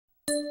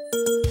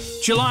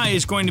July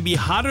is going to be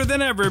hotter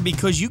than ever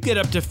because you get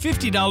up to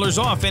 $50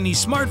 off any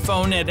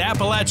smartphone at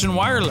Appalachian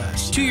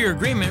Wireless. 2-year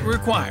agreement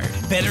required.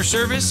 Better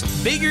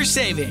service, bigger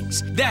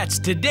savings. That's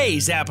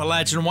today's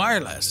Appalachian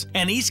Wireless,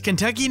 an East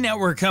Kentucky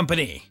network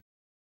company.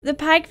 The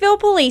Pikeville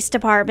Police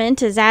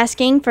Department is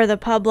asking for the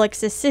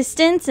public's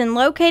assistance in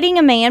locating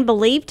a man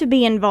believed to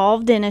be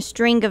involved in a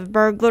string of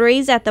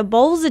burglaries at the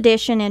Bowles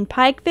Addition in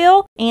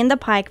Pikeville and the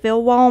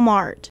Pikeville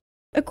Walmart.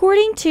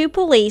 According to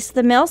police,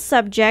 the male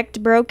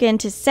subject broke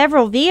into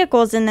several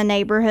vehicles in the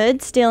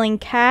neighborhood, stealing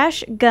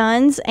cash,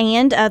 guns,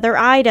 and other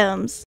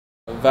items.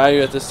 Value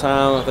at this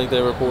time, I think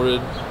they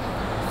reported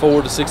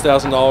 $4,000 to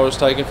 $6,000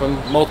 taken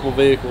from multiple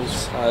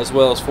vehicles, as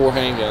well as 4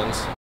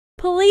 handguns.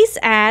 Police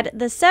add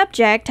the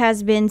subject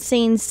has been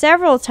seen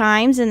several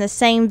times in the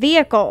same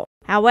vehicle.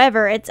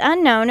 However, it's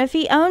unknown if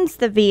he owns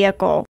the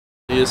vehicle.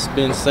 He has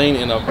been seen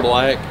in a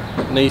black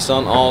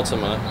Nissan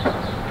Altima,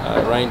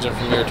 ranging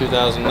from year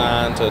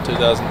 2009 to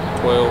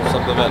 2012,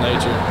 something of that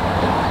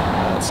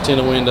nature. It's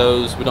tinted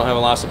windows. We don't have a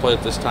license plate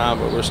at this time,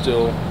 but we're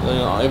still,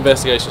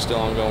 investigation is still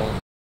ongoing.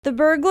 The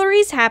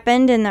burglaries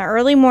happened in the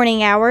early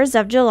morning hours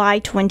of July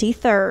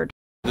 23rd.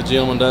 The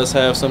gentleman does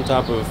have some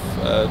type of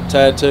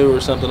tattoo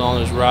or something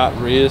on his right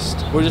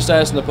wrist. We're just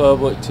asking the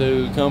public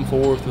to come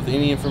forth with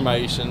any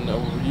information.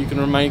 You can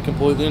remain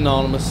completely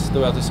anonymous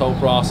throughout this whole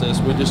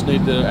process. We just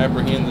need to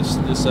apprehend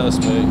this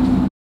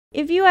suspect.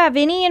 If you have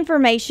any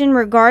information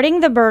regarding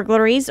the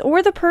burglaries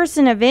or the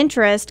person of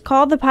interest,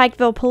 call the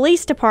Pikeville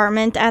Police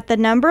Department at the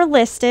number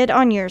listed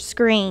on your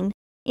screen.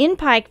 In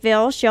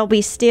Pikeville,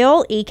 Shelby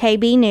Steele,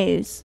 EKB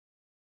News.